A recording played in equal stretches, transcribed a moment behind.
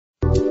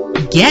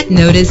Get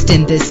noticed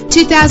in this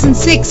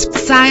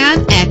 2006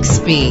 Scion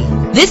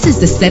XB. This is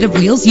the set of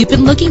wheels you've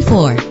been looking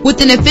for,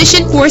 with an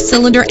efficient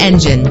 4-cylinder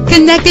engine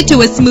connected to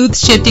a smooth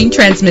shifting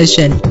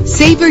transmission.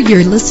 Savor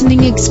your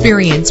listening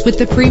experience with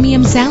the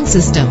premium sound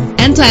system.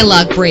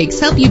 Anti-lock brakes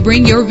help you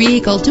bring your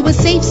vehicle to a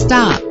safe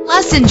stop.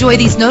 Plus, enjoy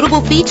these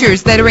notable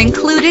features that are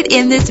included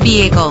in this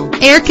vehicle: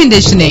 air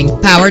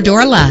conditioning, power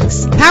door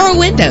locks, power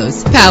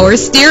windows, power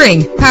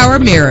steering, power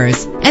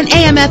mirrors, an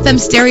AM/FM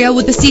stereo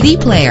with a CD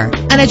player,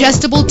 an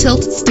adjustable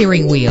tilt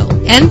steering wheel.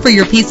 And for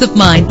your peace of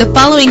mind, the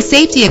following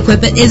safety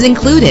equipment is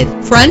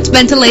included: front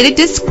ventilated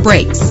disc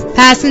brakes,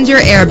 passenger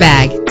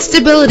airbag,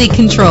 stability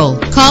control.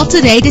 Call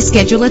today to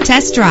schedule a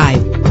test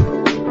drive.